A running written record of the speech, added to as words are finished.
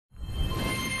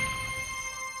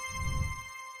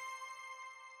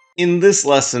In this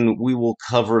lesson, we will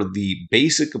cover the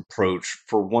basic approach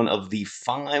for one of the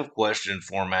 5 question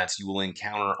formats you will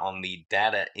encounter on the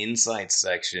Data Insights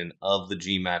section of the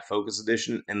GMAT Focus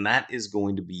Edition, and that is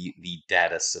going to be the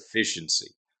data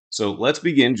sufficiency. So let's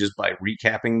begin just by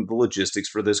recapping the logistics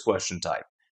for this question type.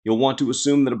 You'll want to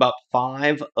assume that about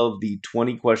 5 of the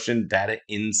 20 question Data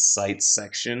Insights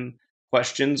section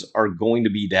questions are going to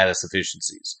be data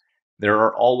sufficiencies. There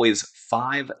are always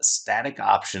 5 static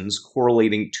options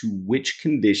correlating to which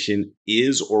condition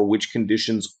is or which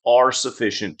conditions are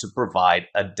sufficient to provide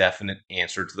a definite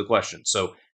answer to the question.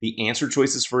 So the answer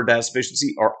choices for data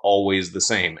sufficiency are always the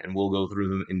same, and we'll go through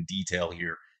them in detail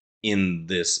here in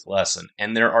this lesson.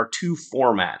 And there are 2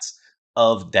 formats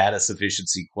of data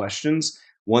sufficiency questions,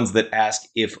 ones that ask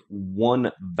if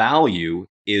one value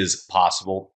is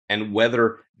possible and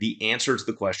whether the answer to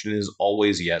the question is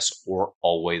always yes or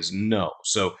always no.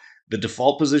 So the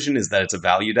default position is that it's a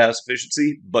value data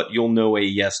sufficiency, but you'll know a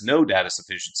yes-no data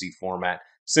sufficiency format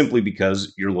simply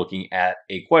because you're looking at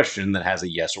a question that has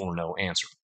a yes or no answer.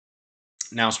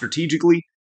 Now, strategically,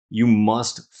 you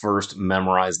must first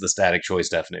memorize the static choice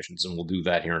definitions, and we'll do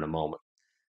that here in a moment.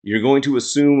 You're going to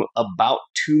assume about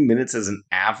 2 minutes as an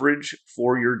average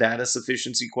for your data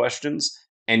sufficiency questions,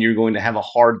 and you're going to have a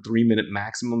hard 3-minute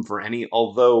maximum for any,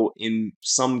 although in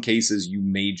some cases you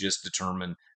may just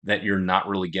determine that you're not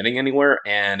really getting anywhere,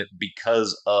 and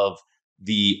because of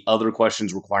the other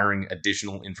questions requiring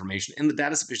additional information and the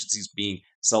data sufficiencies being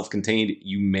self-contained,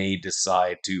 you may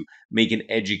decide to make an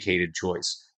educated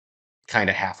choice kind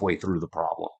of halfway through the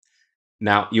problem.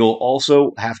 Now, you'll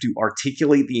also have to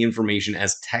articulate the information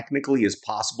as technically as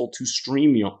possible to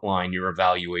streamline your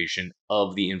evaluation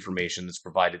of the information that's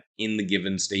provided in the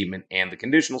given statement and the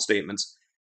conditional statements,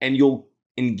 and you'll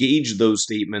engage those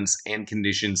statements and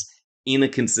conditions in a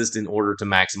consistent order to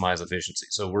maximize efficiency.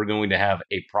 So we're going to have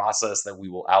a process that we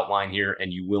will outline here,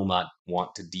 and you will not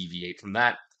want to deviate from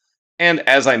that. And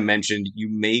as I mentioned, you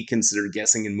may consider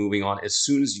guessing and moving on as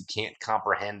soon as you can't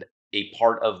comprehend a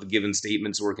part of the given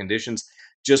statements or conditions,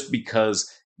 just because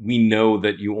we know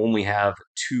that you only have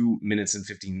 2 minutes and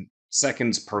 15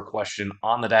 seconds per question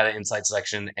on the data insight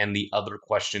section, and the other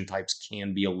question types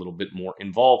can be a little bit more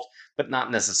involved, but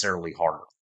not necessarily harder.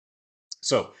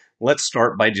 So let's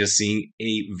start by just seeing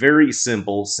a very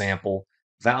simple sample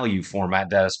value format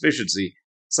data sufficiency,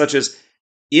 such as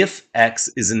if x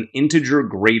is an integer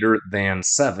greater than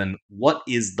 7, what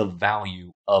is the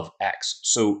value of x?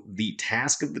 So the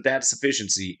task of the data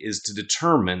sufficiency is to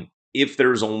determine if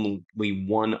there's only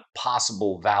one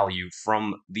possible value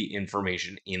from the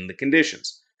information in the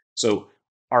conditions. So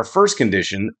our first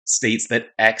condition states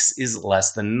that x is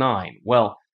less than 9.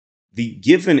 Well, the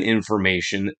given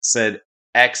information said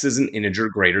x is an integer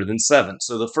greater than 7.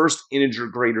 So the first integer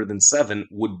greater than 7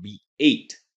 would be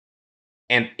 8.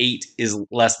 And 8 is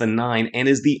less than 9 and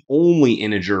is the only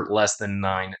integer less than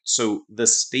 9. So the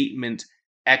statement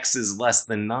x is less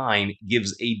than 9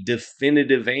 gives a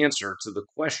definitive answer to the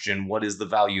question, what is the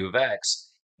value of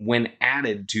x, when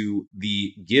added to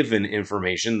the given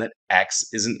information that x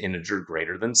is an integer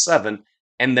greater than 7,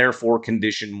 and therefore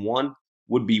condition 1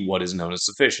 would be what is known as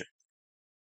sufficient.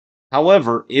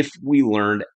 However, if we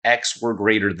learned x were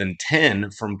greater than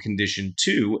 10 from condition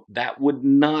 2, that would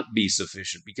not be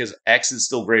sufficient because x is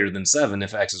still greater than 7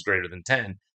 if x is greater than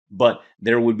 10, but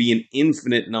there would be an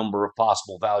infinite number of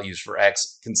possible values for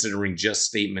x considering just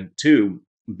statement 2,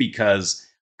 because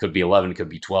it could be 11, it could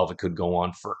be 12, it could go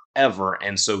on forever,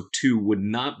 and so 2 would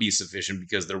not be sufficient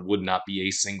because there would not be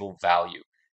a single value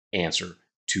answer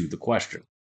to the question.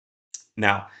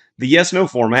 Now, the yes-no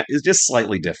format is just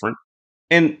slightly different.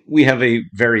 And we have a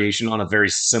variation on a very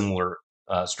similar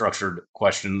structured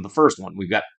question to the first one. We've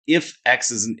got if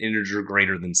x is an integer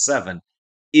greater than 7,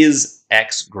 is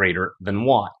x greater than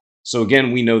y? So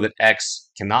again, we know that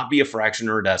x cannot be a fraction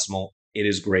or a decimal. It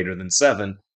is greater than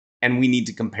 7, and we need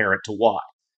to compare it to y.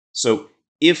 So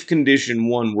if condition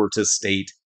 1 were to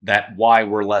state that y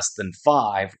were less than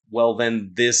 5, well,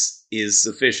 then this is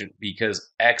sufficient because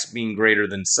x being greater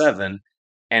than 7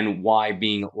 and y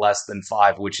being less than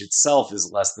 5, which itself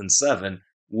is less than 7,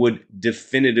 would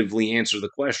definitively answer the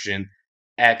question,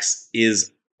 x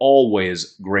is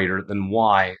always greater than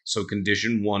y, so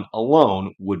condition 1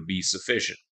 alone would be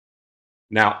sufficient.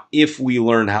 Now, if we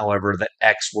learn, however, that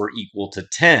x were equal to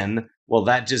 10, well,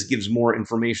 that just gives more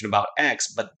information about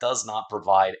x, but does not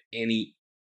provide any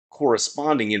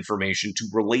corresponding information to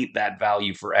relate that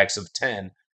value for x of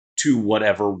 10 to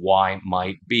whatever y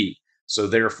might be. So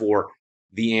therefore,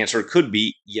 the answer could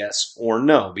be yes or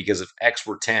no, because if x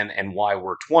were 10 and y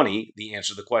were 20, the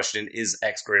answer to the question, is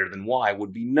x greater than y,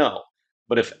 would be no.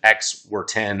 But if x were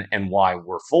 10 and y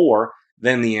were 4,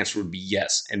 then the answer would be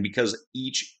yes. And because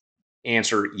each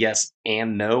answer, yes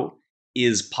and no,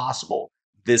 is possible,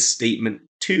 this statement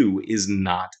 2 is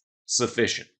not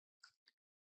sufficient.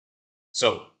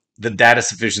 So the data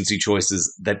sufficiency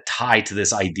choices that tie to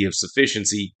this idea of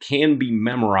sufficiency can be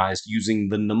memorized using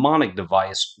the mnemonic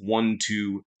device 1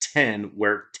 to 10,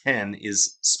 where 10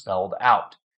 is spelled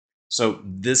out. So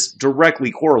this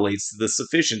directly correlates to the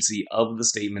sufficiency of the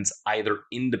statements either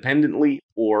independently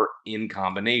or in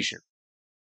combination.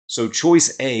 So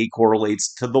choice A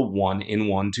correlates to the 1 in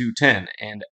 1 to 10,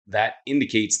 and that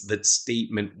indicates that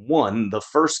statement 1, the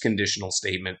first conditional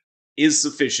statement, is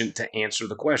sufficient to answer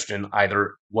the question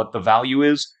either what the value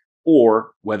is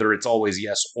or whether it's always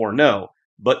yes or no,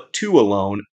 but 2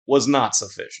 alone was not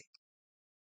sufficient.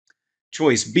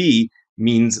 Choice B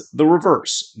means the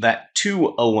reverse, that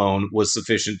 2 alone was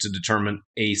sufficient to determine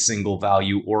a single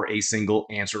value or a single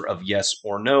answer of yes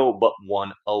or no, but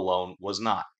 1 alone was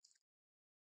not.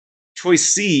 Choice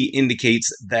C indicates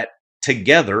that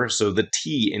together, so the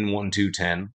T in 1 to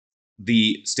 10,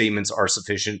 the statements are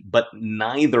sufficient, but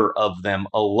neither of them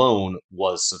alone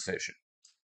was sufficient.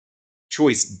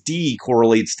 Choice D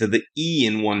correlates to the E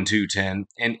in 1 to 10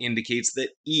 and indicates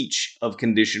that each of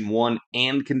condition 1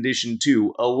 and condition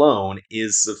 2 alone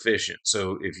is sufficient.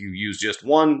 So if you use just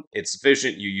 1, it's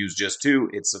sufficient. You use just 2,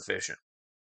 it's sufficient.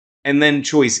 And then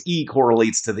choice E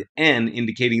correlates to the N,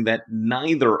 indicating that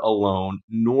neither alone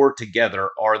nor together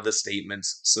are the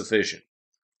statements sufficient.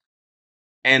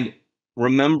 And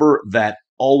remember that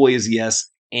always yes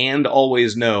and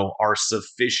always no are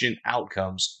sufficient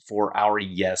outcomes for our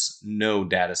yes-no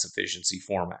data sufficiency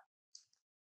format.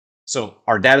 So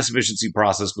our data sufficiency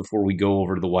process before we go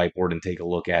over to the whiteboard and take a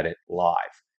look at it live.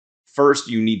 First,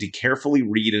 you need to carefully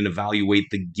read and evaluate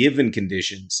the given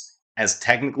conditions as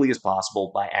technically as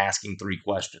possible by asking 3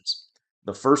 questions.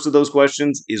 The first of those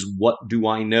questions is, what do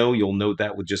I know? You'll note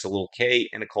that with just a little K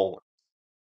and a colon.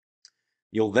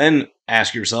 You'll then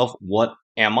ask yourself, what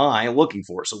am I looking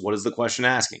for? So what is the question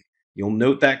asking? You'll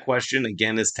note that question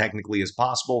again as technically as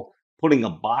possible, putting a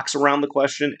box around the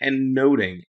question and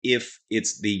noting if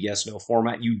it's the yes-no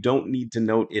format. You don't need to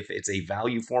note if it's a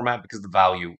value format because the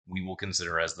value we will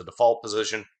consider as the default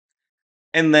position.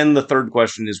 And then the third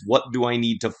question is, what do I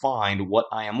need to find what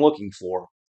I am looking for?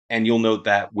 And you'll note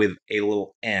that with a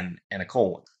little N and a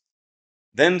colon.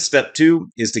 Then step 2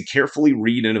 is to carefully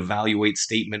read and evaluate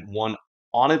statement 1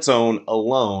 on its own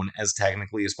alone as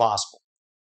technically as possible.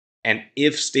 And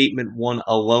if statement 1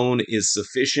 alone is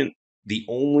sufficient, the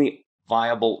only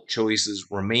viable choices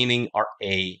remaining are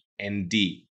A and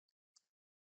D.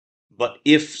 But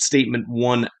if statement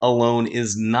 1 alone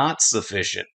is not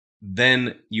sufficient,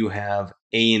 then you have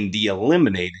A and D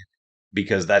eliminated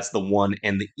because that's the 1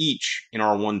 and the each in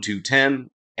our 1 to 10,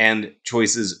 and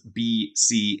choices B,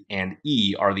 C, and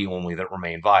E are the only that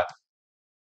remain viable.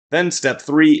 Then step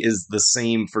 3 is the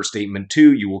same for statement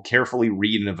 2. You will carefully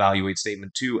read and evaluate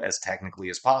statement 2 as technically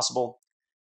as possible.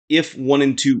 If 1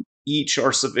 and 2 each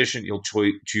are sufficient, you'll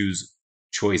choose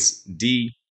choice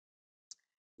D.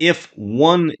 If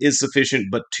 1 is sufficient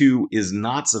but 2 is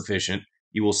not sufficient,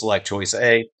 you will select choice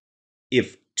A.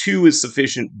 If 2 is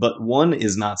sufficient but 1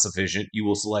 is not sufficient, you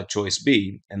will select choice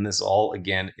B. And this all,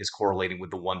 again, is correlating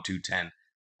with the 1 to 10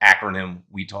 acronym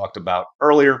we talked about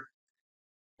earlier.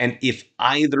 And if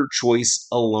either choice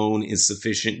alone is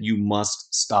sufficient, you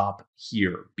must stop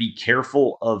here. Be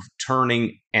careful of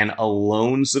turning an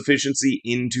alone sufficiency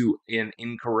into an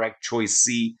incorrect choice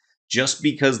C. Just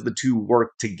because the two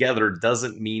work together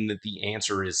doesn't mean that the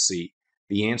answer is C.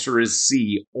 The answer is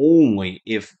C only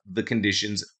if the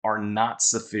conditions are not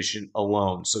sufficient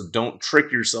alone. So don't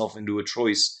trick yourself into a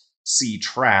choice C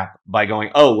trap by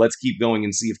going, oh, let's keep going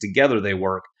and see if together they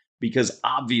work. Because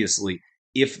obviously,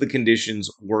 if the conditions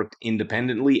worked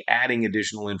independently, adding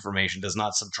additional information does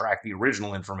not subtract the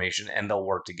original information and they'll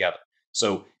work together.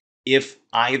 So if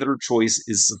either choice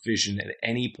is sufficient at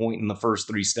any point in the first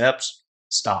 3 steps,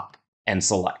 stop and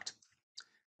select.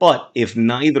 But if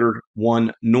neither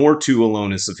 1 nor 2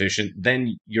 alone is sufficient,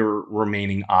 then your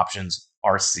remaining options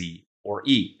are C or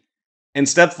E. And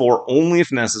step 4, only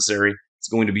if necessary, it's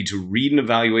going to be to read and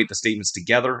evaluate the statements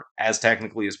together as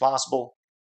technically as possible.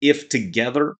 If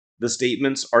together the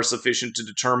statements are sufficient to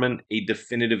determine a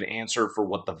definitive answer for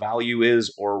what the value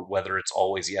is or whether it's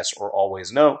always yes or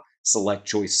always no, select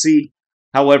choice C.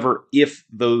 However, if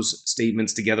those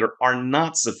statements together are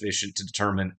not sufficient to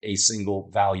determine a single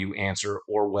value answer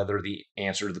or whether the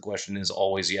answer to the question is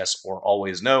always yes or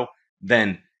always no,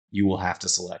 then you will have to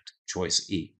select choice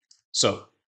E. So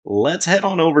let's head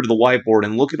on over to the whiteboard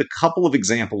and look at a couple of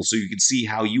examples so you can see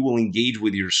how you will engage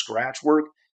with your scratch work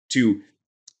to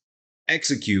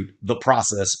execute the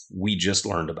process we just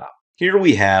learned about. Here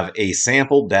we have a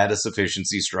sample data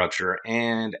sufficiency structure,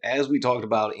 and as we talked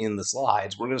about in the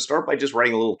slides, we're going to start by just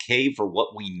writing a little K for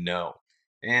what we know.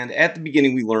 And at the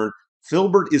beginning, we learned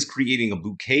Filbert is creating a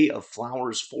bouquet of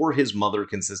flowers for his mother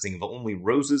consisting of only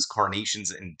roses, carnations,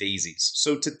 and daisies.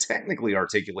 So to technically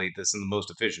articulate this in the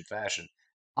most efficient fashion,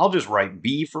 I'll just write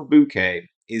B for bouquet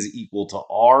is equal to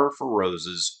R for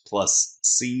roses plus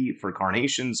C for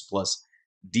carnations plus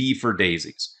D for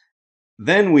daisies.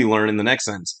 Then we learn in the next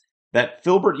sentence that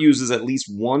Filbert uses at least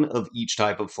one of each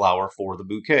type of flower for the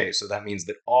bouquet. So that means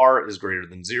that R is greater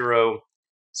than 0,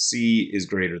 C is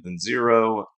greater than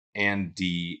 0, and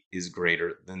D is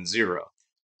greater than 0.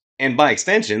 And by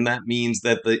extension, that means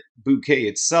that the bouquet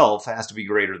itself has to be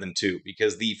greater than 2,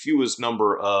 because the fewest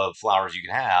number of flowers you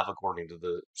can have, according to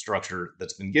the structure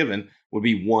that's been given, would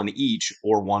be 1 each,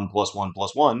 or 1 plus 1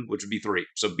 plus 1, which would be 3.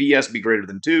 So B has to be greater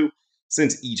than 2,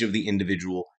 since each of the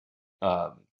individual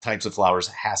types of flowers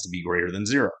has to be greater than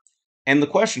 0. And the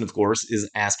question, of course, is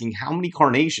asking how many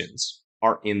carnations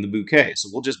are in the bouquet. So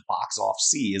we'll just box off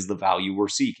C as the value we're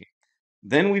seeking.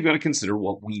 Then we've got to consider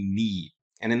what we need.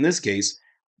 And in this case,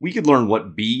 we could learn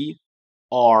what B,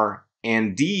 R,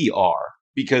 and D are,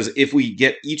 because if we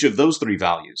get each of those three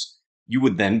values, you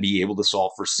would then be able to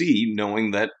solve for C,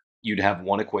 knowing that you'd have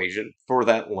one equation for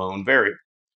that lone variable.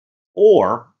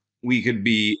 Or we could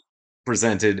be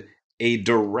presented a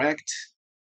direct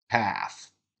path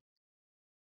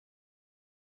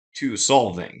to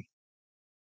solving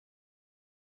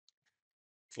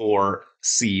for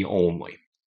C only.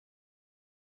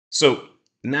 So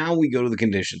now we go to the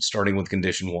conditions, starting with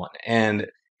condition 1. And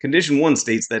condition 1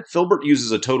 states that Filbert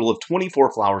uses a total of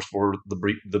 24 flowers for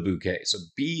the bouquet. So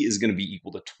B is going to be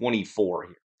equal to 24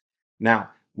 here. Now,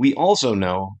 we also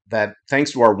know that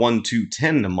thanks to our 1, 2,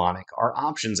 10 mnemonic, our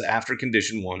options after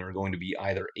condition 1 are going to be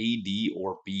either AD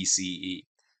or BCE.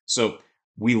 So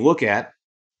we look at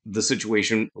the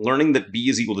situation, learning that B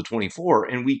is equal to 24,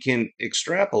 and we can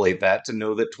extrapolate that to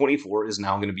know that 24 is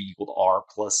now going to be equal to R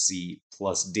plus C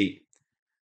plus D.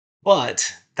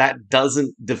 But that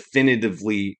doesn't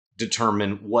definitively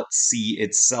determine what C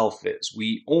itself is.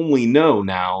 We only know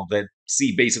now that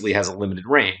C basically has a limited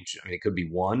range. I mean, it could be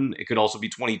 1, it could also be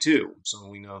 22. So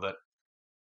we know that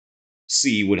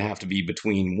C would have to be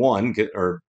between 1,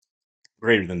 or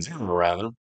greater than 0, rather,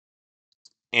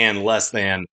 and less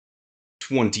than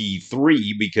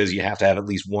 23, because you have to have at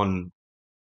least one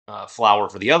flower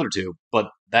for the other two, but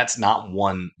that's not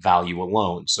one value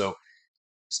alone. So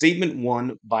statement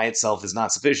 1 by itself is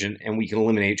not sufficient, and we can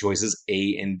eliminate choices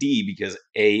A and D, because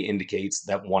A indicates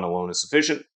that 1 alone is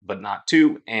sufficient, but not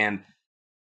 2, and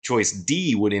choice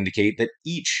D would indicate that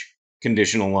each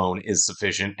condition alone is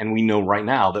sufficient, and we know right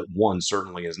now that 1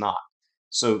 certainly is not.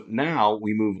 So now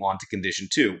we move on to condition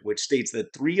 2, which states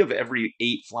that 3 of every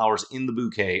 8 flowers in the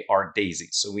bouquet are daisies.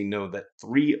 So we know that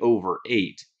 3 over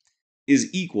 8 is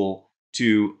equal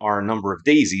to our number of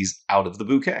daisies out of the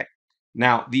bouquet.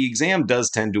 Now, the exam does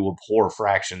tend to abhor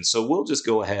fractions, so we'll just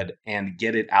go ahead and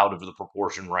get it out of the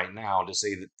proportion right now to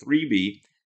say that 3b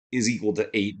is equal to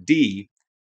 8d,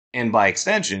 and by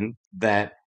extension,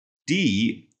 that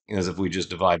d, as if we just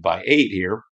divide by 8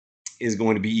 here, is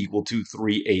going to be equal to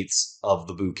 3/8 of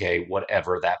the bouquet,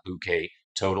 whatever that bouquet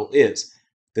total is.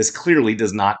 This clearly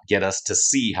does not get us to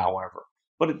C, however,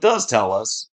 but it does tell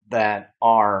us that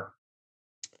our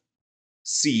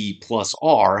C plus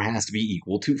R has to be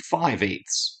equal to 5/8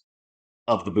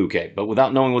 of the bouquet. But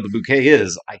without knowing what the bouquet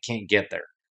is, I can't get there.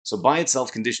 So by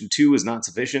itself, condition 2 is not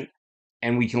sufficient,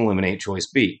 and we can eliminate choice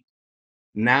B.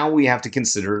 Now we have to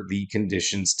consider the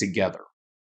conditions together.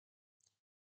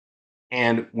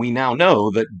 And we now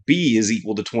know that B is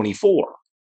equal to 24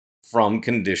 from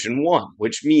condition 1,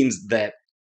 which means that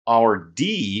our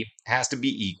D has to be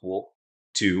equal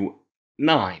to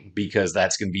 9, because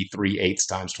that's going to be 3/8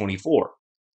 times 24,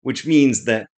 which means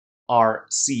that our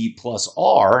C plus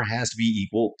R has to be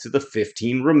equal to the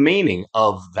 15 remaining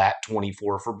of that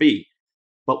 24 for B.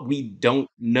 But we don't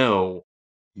know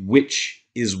which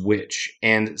is which.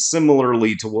 And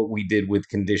similarly to what we did with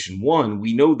condition 1,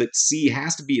 we know that C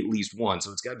has to be at least 1,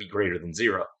 so it's got to be greater than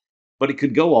 0. But it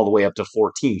could go all the way up to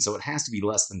 14, so it has to be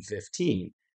less than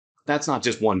 15. That's not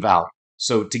just one value.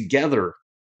 So together,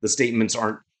 the statements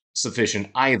aren't sufficient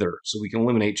either. So we can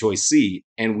eliminate choice C,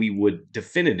 and we would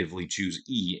definitively choose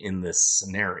E in this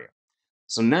scenario.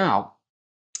 So now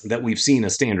that we've seen a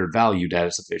standard value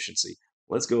data sufficiency,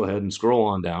 let's go ahead and scroll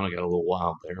on down. I got a little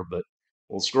wild there, but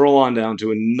we'll scroll on down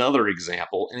to another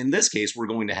example. And in this case, we're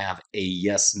going to have a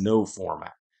yes-no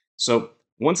format. So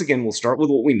once again, we'll start with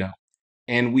what we know.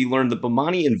 And we learned that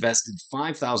Bomani invested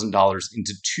 $5,000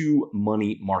 into 2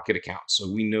 money market accounts.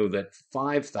 So we know that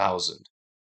 5,000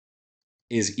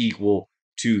 is equal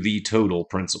to the total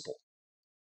principal.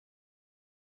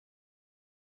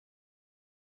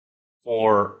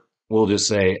 Or we'll just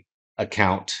say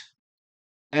account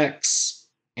X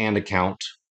and account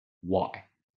Y.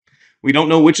 We don't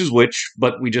know which is which,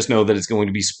 but we just know that it's going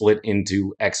to be split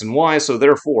into X and Y. So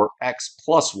therefore, X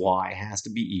plus Y has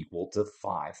to be equal to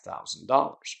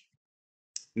 $5,000.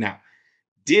 Now,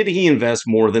 did he invest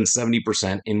more than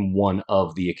 70% in one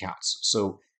of the accounts?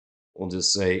 So we'll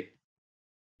just say,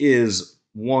 is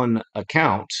one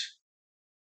account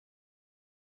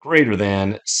greater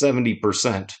than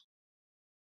 70%?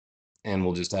 And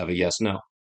we'll just have a yes, no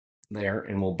there,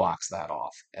 and we'll box that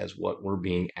off as what we're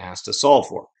being asked to solve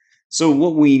for. So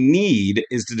what we need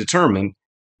is to determine,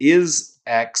 is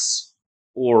X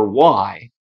or Y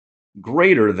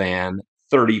greater than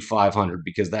 3,500,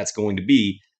 because that's going to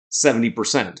be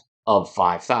 70% of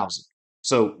 5,000.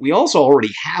 So we also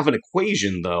already have an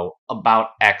equation, though,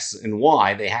 about X and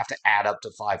Y. They have to add up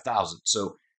to 5,000.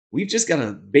 So we've just got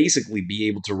to basically be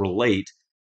able to relate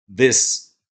these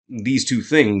two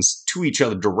things to each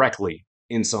other directly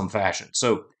in some fashion.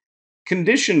 So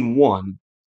condition 1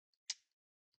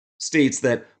 states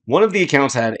that one of the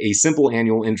accounts had a simple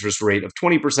annual interest rate of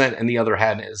 20% and the other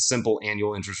had a simple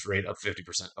annual interest rate of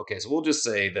 50%. Okay, so we'll just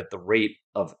say that the rate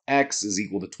of X is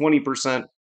equal to 20%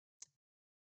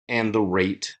 and the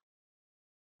rate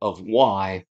of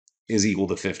Y is equal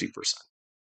to 50%.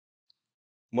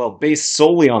 Well, based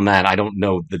solely on that, I don't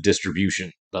know the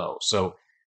distribution, though. So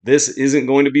this isn't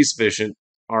going to be sufficient.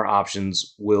 Our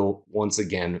options will once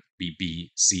again be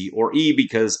B, C, or E,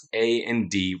 because A and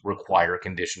D require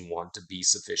condition 1 to be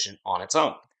sufficient on its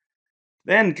own.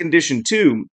 Then condition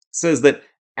 2 says that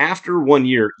after 1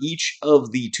 year, each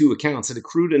of the two accounts had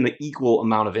accrued an equal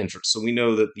amount of interest. So we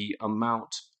know that the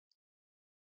amount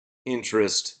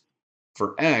interest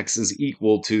for X is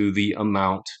equal to the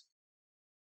amount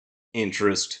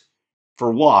interest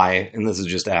for Y, and this is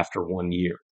just after 1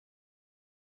 year.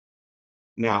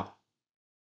 Now,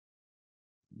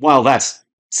 while that's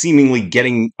seemingly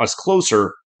getting us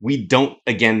closer, we don't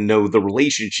again know the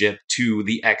relationship to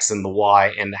the X and the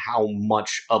Y and how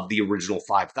much of the original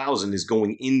 5,000 is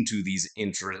going into these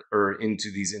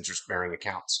interest-bearing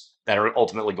accounts that are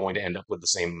ultimately going to end up with the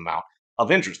same amount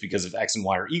of interest, because if X and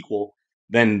Y are equal,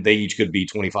 then they each could be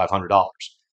 $2,500.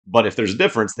 But if there's a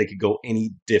difference, they could go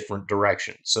any different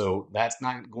direction. So that's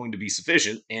not going to be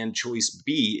sufficient, and choice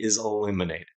B is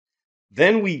eliminated.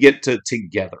 Then we get to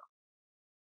together.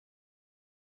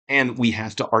 And we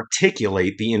have to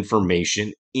articulate the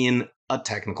information in a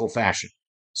technical fashion.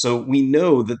 So we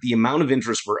know that the amount of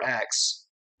interest for X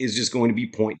is just going to be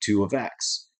 0.2 of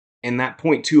X. And that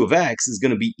 0.2 of X is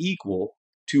going to be equal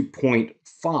to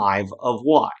 0.5 of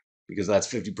Y, because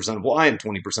that's 50% of Y and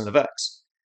 20% of X.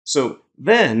 So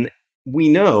then we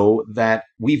know that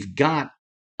we've got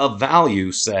a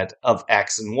value set of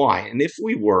X and Y. And if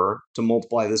we were to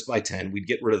multiply this by 10, we'd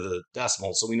get rid of the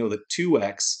decimal. So we know that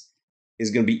 2X is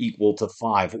going to be equal to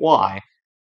 5Y.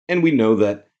 And we know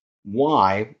that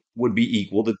Y would be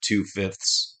equal to 2/5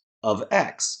 of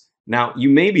X. Now, you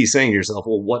may be saying to yourself,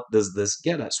 well, what does this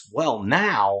get us? Well,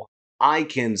 now I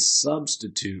can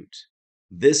substitute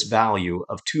this value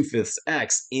of 2/5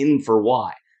 X in for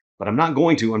Y. But I'm not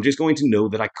going to. I'm just going to know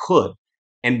that I could.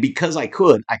 And because I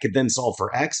could then solve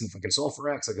for X. And if I can solve for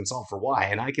X, I can solve for Y.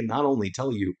 And I can not only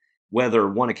tell you whether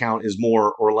one account is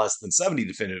more or less than 70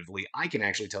 definitively, I can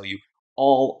actually tell you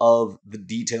all of the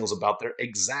details about their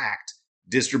exact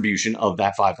distribution of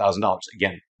that $5,000.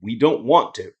 Again, we don't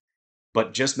want to,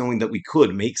 but just knowing that we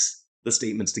could makes the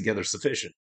statements together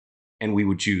sufficient. And we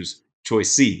would choose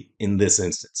choice C in this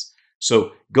instance.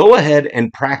 So go ahead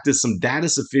and practice some data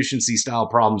sufficiency style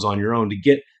problems on your own to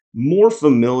get more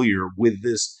familiar with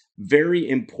this very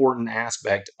important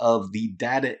aspect of the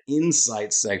data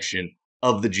insights section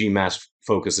of the GMAT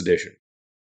Focus Edition.